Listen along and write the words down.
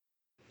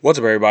What's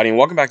up, everybody, and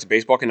welcome back to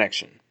Baseball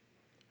Connection.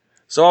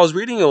 So, I was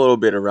reading a little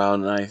bit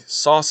around and I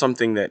saw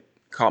something that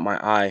caught my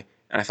eye,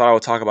 and I thought I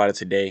would talk about it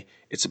today.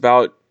 It's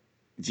about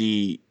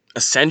the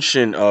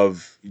ascension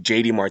of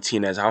JD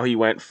Martinez, how he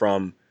went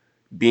from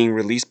being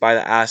released by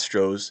the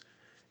Astros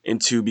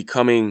into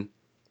becoming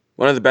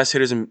one of the best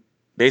hitters in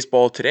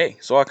baseball today.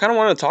 So, I kind of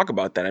want to talk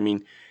about that. I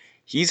mean,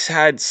 he's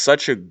had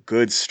such a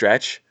good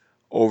stretch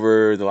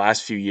over the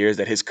last few years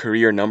that his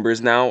career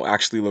numbers now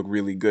actually look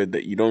really good,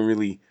 that you don't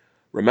really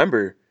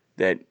remember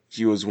that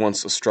he was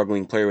once a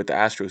struggling player with the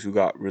Astros who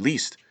got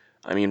released.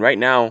 I mean, right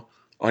now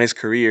on his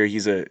career,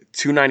 he's a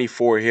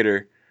 294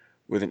 hitter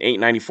with an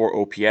 894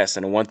 OPS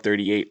and a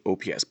 138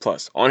 OPS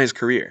plus on his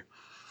career.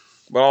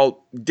 But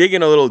I'll dig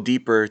in a little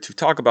deeper to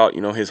talk about,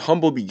 his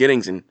humble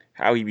beginnings and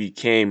how he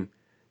became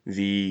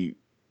the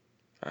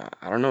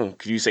I don't know.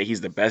 Could you say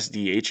he's the best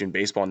DH in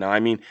baseball now?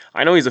 I mean,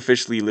 I know he's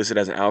officially listed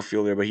as an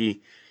outfielder, but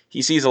he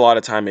sees a lot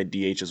of time at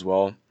DH as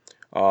well.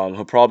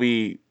 He'll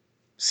probably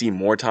see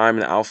more time in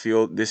the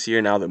outfield this year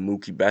now that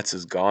Mookie Betts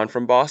is gone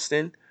from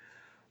Boston.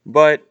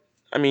 But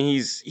I mean,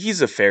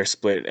 he's a fair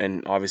split,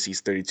 and obviously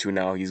he's 32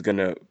 now. He's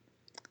gonna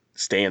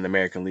stay in the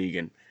American League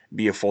and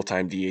be a full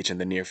time DH in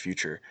the near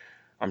future,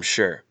 I'm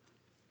sure.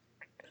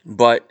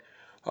 But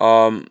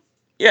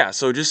yeah,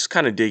 so just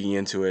kind of digging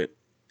into it.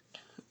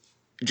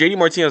 JD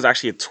Martinez was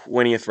actually a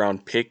 20th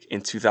round pick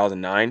in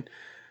 2009.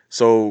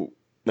 So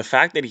the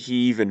fact that he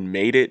even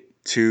made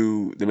it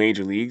to the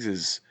major leagues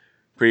is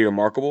pretty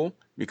remarkable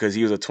because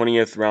he was a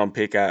 20th round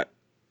pick as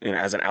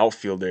an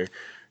outfielder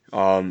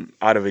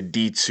out of a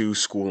D2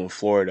 school in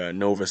Florida,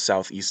 Nova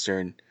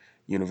Southeastern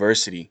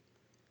University.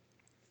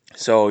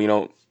 So, you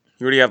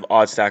already have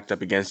odds stacked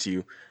up against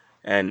you.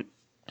 And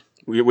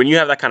when you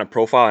have that kind of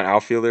profile, an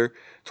outfielder,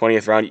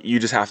 20th round, you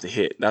just have to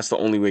hit. That's the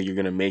only way you're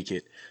going to make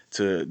it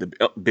to the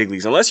big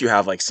leagues, unless you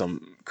have like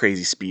some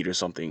crazy speed or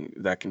something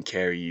that can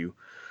carry you.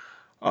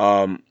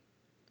 Um,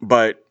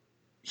 but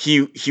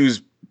he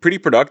was pretty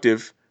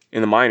productive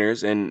in the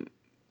minors, and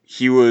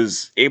he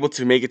was able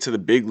to make it to the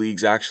big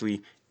leagues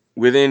actually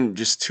within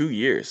just 2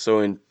 years. So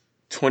in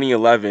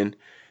 2011,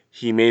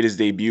 he made his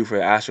debut for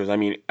the Astros. I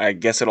mean, I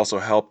guess it also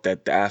helped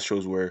that the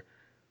Astros were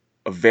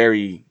a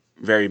very,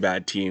 very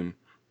bad team,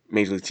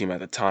 major league team at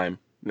the time.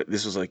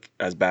 This was like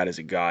as bad as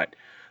it got.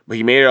 But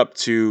he made it up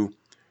to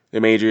the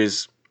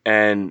majors,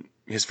 and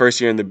his first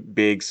year in the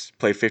bigs,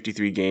 played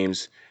 53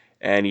 games,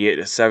 and he hit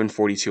a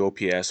 742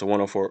 OPS, a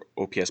 104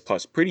 OPS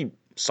plus. Pretty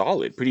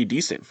solid, pretty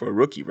decent for a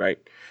rookie, right?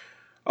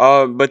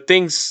 But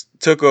things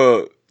took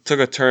a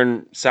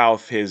turn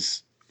south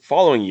his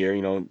following year,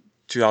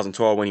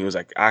 2012, when he was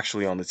like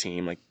actually on the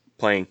team, like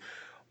playing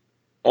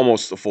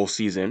almost a full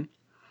season.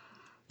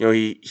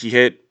 He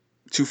hit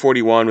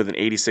 241 with an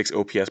 86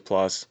 OPS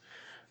plus,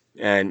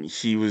 and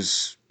he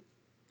was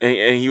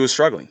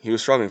struggling. He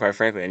was struggling, quite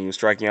frankly, and he was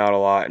striking out a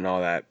lot and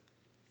all that.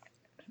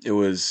 It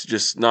was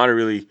just not a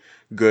really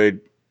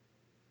good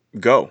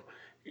go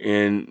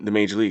in the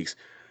major leagues.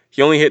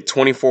 He only hit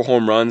 24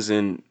 home runs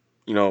in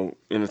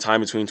the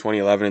time between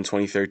 2011 and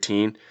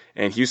 2013,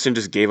 and Houston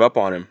just gave up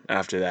on him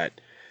after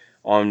that.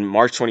 On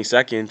March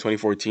 22nd,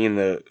 2014,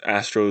 the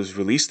Astros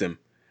released him,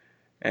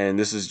 and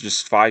this is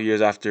just 5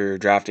 years after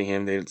drafting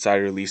him. They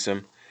decided to release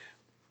him.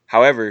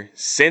 However,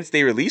 since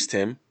they released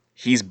him,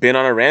 he's been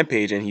on a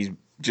rampage and he's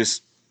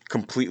just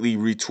completely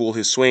retooled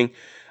his swing.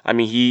 I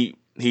mean,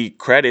 he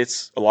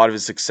credits a lot of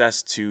his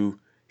success to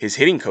his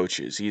hitting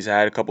coaches. He's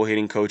had a couple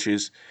hitting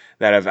coaches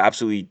that have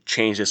absolutely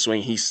changed his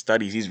swing. He's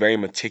very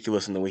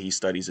meticulous in the way he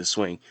studies his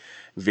swing,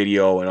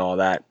 video and all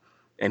that.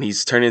 And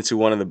he's turned into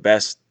one of the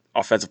best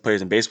offensive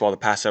players in baseball the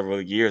past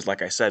several years.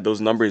 Like I said,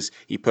 those numbers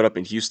he put up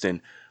in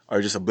Houston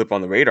are just a blip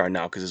on the radar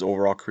now because his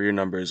overall career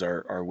numbers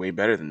are way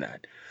better than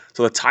that.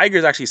 So the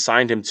Tigers actually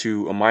signed him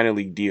to a minor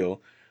league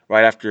deal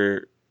right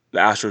after the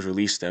Astros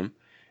released him,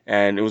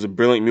 and it was a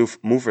brilliant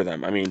move for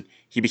them. I mean,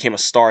 he became a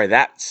star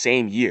that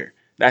same year.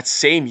 That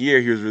same year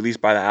he was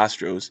released by the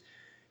Astros,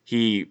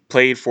 he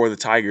played for the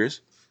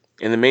Tigers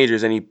in the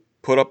majors, and he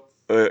put up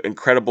an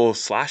incredible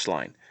slash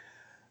line.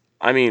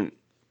 I mean,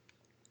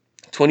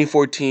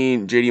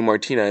 2014 JD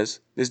Martinez,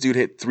 this dude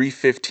hit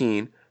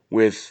 315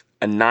 with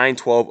a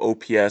 912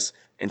 OPS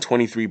and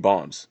 23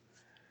 bombs.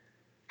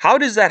 How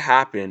does that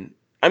happen?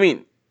 I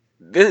mean,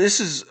 this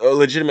is a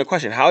legitimate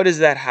question. How does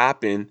that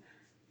happen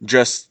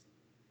just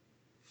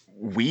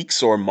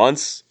weeks or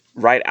months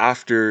right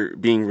after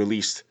being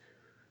released?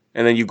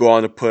 And then you go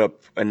on to put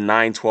up a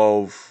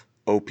 912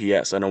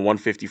 OPS and a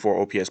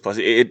 154 OPS plus.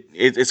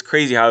 It's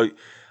crazy how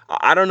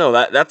I don't know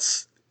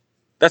that's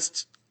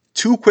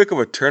too quick of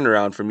a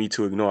turnaround for me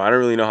to ignore. I don't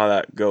really know how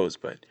that goes,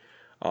 but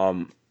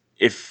um,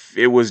 if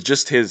it was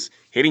just his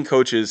hitting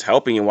coaches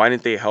helping him, why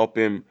didn't they help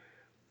him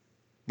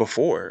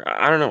before?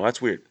 I don't know.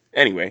 That's weird.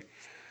 Anyway,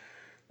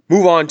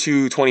 move on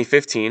to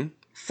 2015.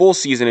 Full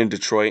season in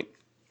Detroit.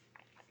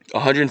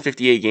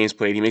 158 games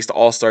played. He makes the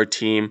All-Star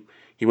team.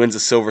 He wins the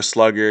Silver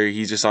Slugger.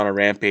 He's just on a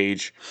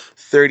rampage.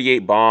 38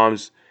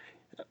 bombs,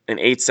 an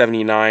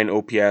 879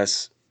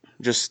 OPS.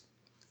 Just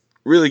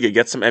really good.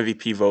 Gets some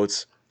MVP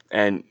votes.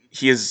 And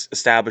he has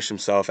established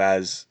himself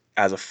as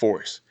as a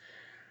force.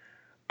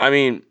 I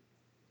mean,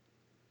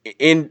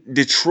 in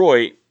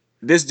Detroit,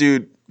 this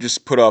dude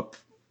just put up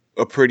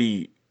a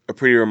pretty a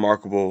pretty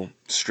remarkable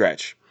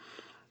stretch.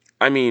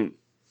 I mean,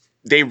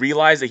 they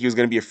realized that he was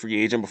going to be a free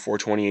agent before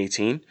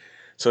 2018,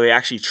 so they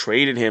actually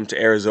traded him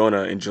to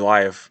Arizona in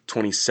July of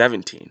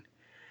 2017.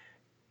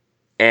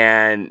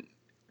 And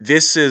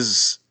this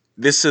is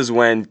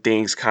when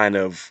things kind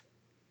of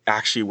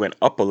actually went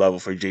up a level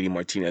for JD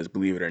Martinez,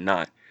 believe it or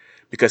not.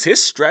 Because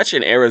his stretch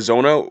in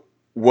Arizona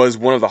was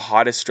one of the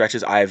hottest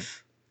stretches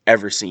I've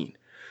ever seen.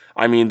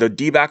 I mean, the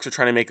D-backs were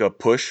trying to make a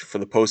push for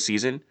the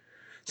postseason,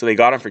 so they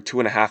got him for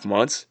 2.5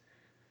 months.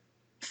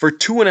 For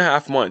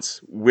 2.5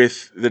 months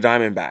with the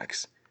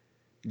Diamondbacks,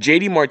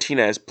 JD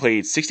Martinez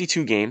played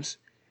 62 games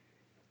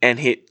and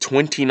hit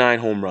 29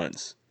 home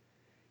runs.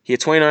 He had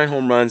 29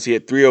 home runs. He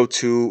had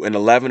 302, an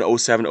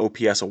 1107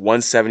 OPS, a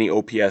 170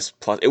 OPS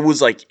plus. It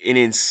was like an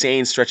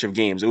insane stretch of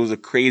games. It was a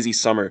crazy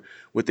summer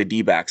with the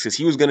D-backs because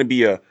he was going to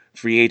be a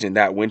free agent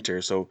that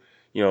winter. So,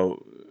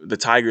 the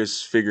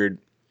Tigers figured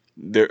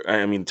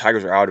the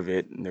Tigers are out of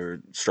it. And they're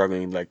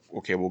struggling. Like,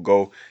 okay, we'll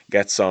go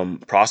get some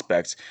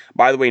prospects.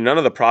 By the way, none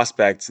of the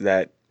prospects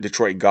that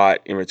Detroit got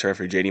in return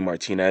for JD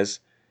Martinez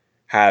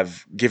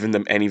have given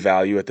them any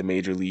value at the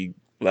major league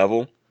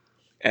level.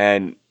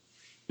 And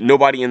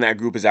nobody in that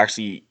group is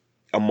actually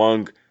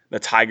among the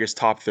Tigers'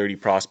 top 30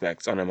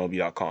 prospects on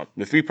MLB.com.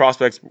 The three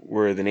prospects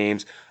were the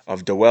names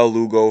of Doel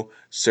Lugo,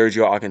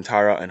 Sergio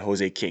Alcantara, and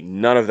Jose King.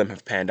 None of them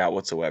have panned out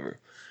whatsoever.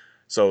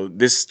 So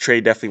this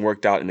trade definitely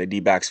worked out in the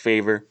D-backs'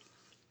 favor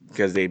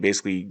because they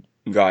basically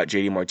got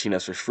JD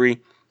Martinez for free.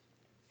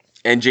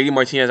 And JD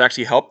Martinez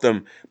actually helped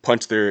them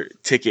punch their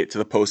ticket to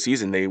the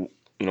postseason. They,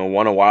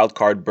 won a wild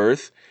card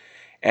berth,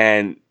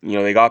 and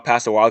they got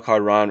past the wild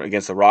card round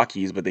against the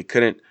Rockies, but they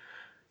couldn't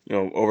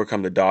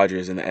overcome the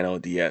Dodgers in the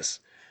NLDS.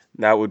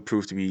 That would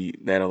prove to be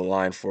the end of the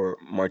line for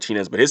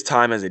Martinez. But his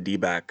time as a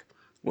D-back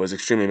was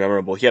extremely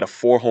memorable. He had a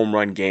 4 home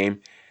run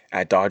game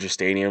at Dodger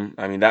Stadium.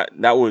 I mean, that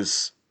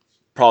was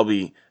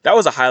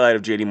a highlight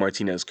of JD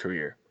Martinez's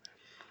career.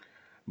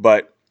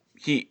 But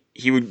he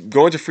would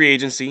go into free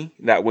agency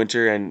that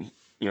winter, and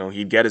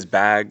he'd get his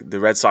bag. The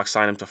Red Sox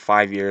signed him to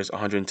 5 years,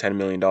 $110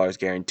 million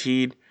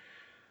guaranteed.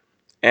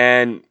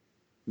 And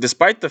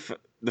despite the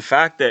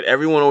fact that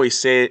everyone always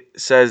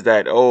says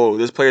that, oh,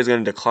 this player is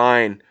going to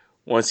decline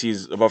once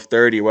he's above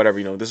 30 or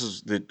whatever, this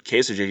is the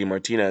case of JD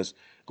Martinez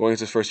going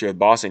into his first year at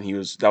Boston.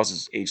 That was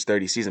his age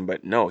 30 season,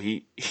 but no,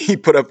 he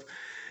put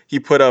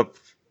up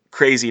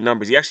crazy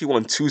numbers. He actually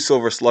won 2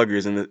 Silver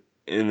Sluggers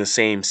in the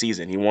same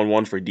season. He won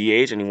one for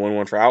DH and he won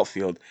one for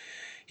outfield.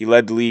 He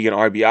led the league in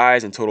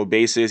RBIs and total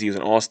bases. He was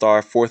an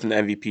All-Star, 4th in the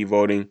MVP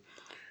voting.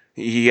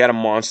 He had a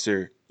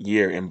monster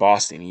year in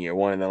Boston in year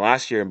one. And then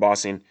last year in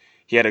Boston,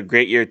 he had a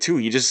great year too.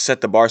 He just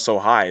set the bar so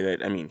high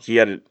that, he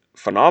had a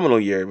phenomenal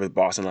year with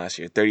Boston last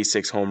year.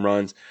 36 home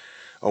runs,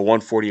 a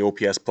 140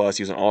 OPS plus.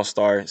 He was an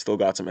all-star, still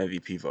got some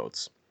MVP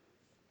votes.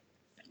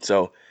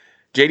 So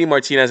JD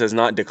Martinez has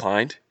not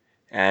declined.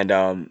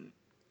 And,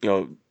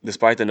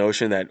 despite the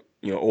notion that,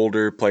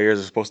 older players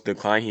are supposed to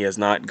decline, he has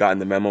not gotten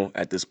the memo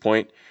at this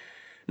point.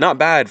 Not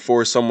bad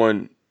for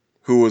someone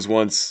who was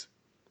once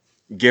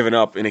given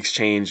up in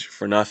exchange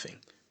for nothing,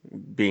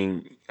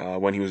 being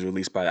when he was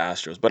released by the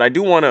Astros. But I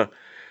do want to,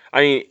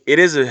 it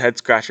is a head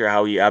scratcher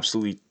how he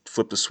absolutely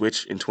flipped the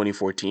switch in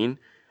 2014.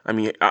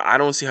 I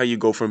don't see how you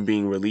go from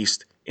being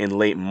released in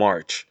late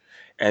March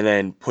and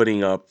then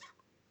putting up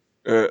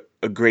a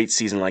great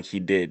season like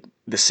he did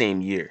the same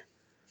year.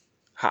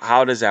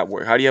 How does that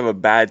work? How do you have a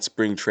bad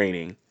spring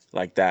training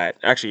like that?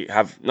 Actually,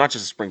 have not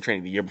just a spring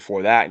training, the year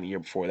before that and the year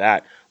before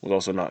that was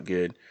also not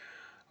good.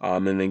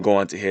 And then go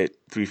on to hit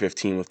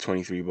 315 with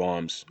 23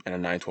 bombs and a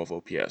 912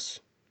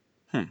 OPS.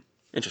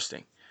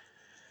 Interesting.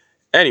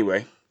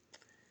 Anyway,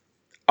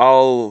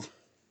 I'll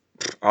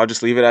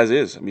just leave it as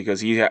is because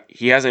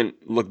he hasn't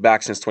looked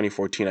back since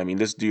 2014.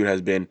 This dude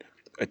has been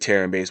a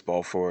tear in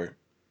baseball for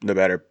the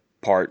better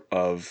part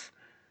of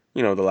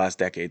the last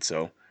decade.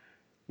 So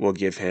we'll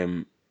give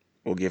him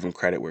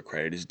credit where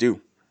credit is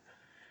due.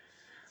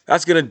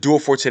 That's gonna do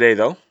it for today,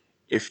 though.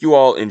 If you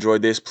all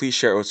enjoyed this, please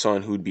share it with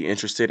someone who'd be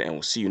interested, and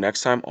we'll see you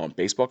next time on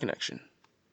Baseball Connection.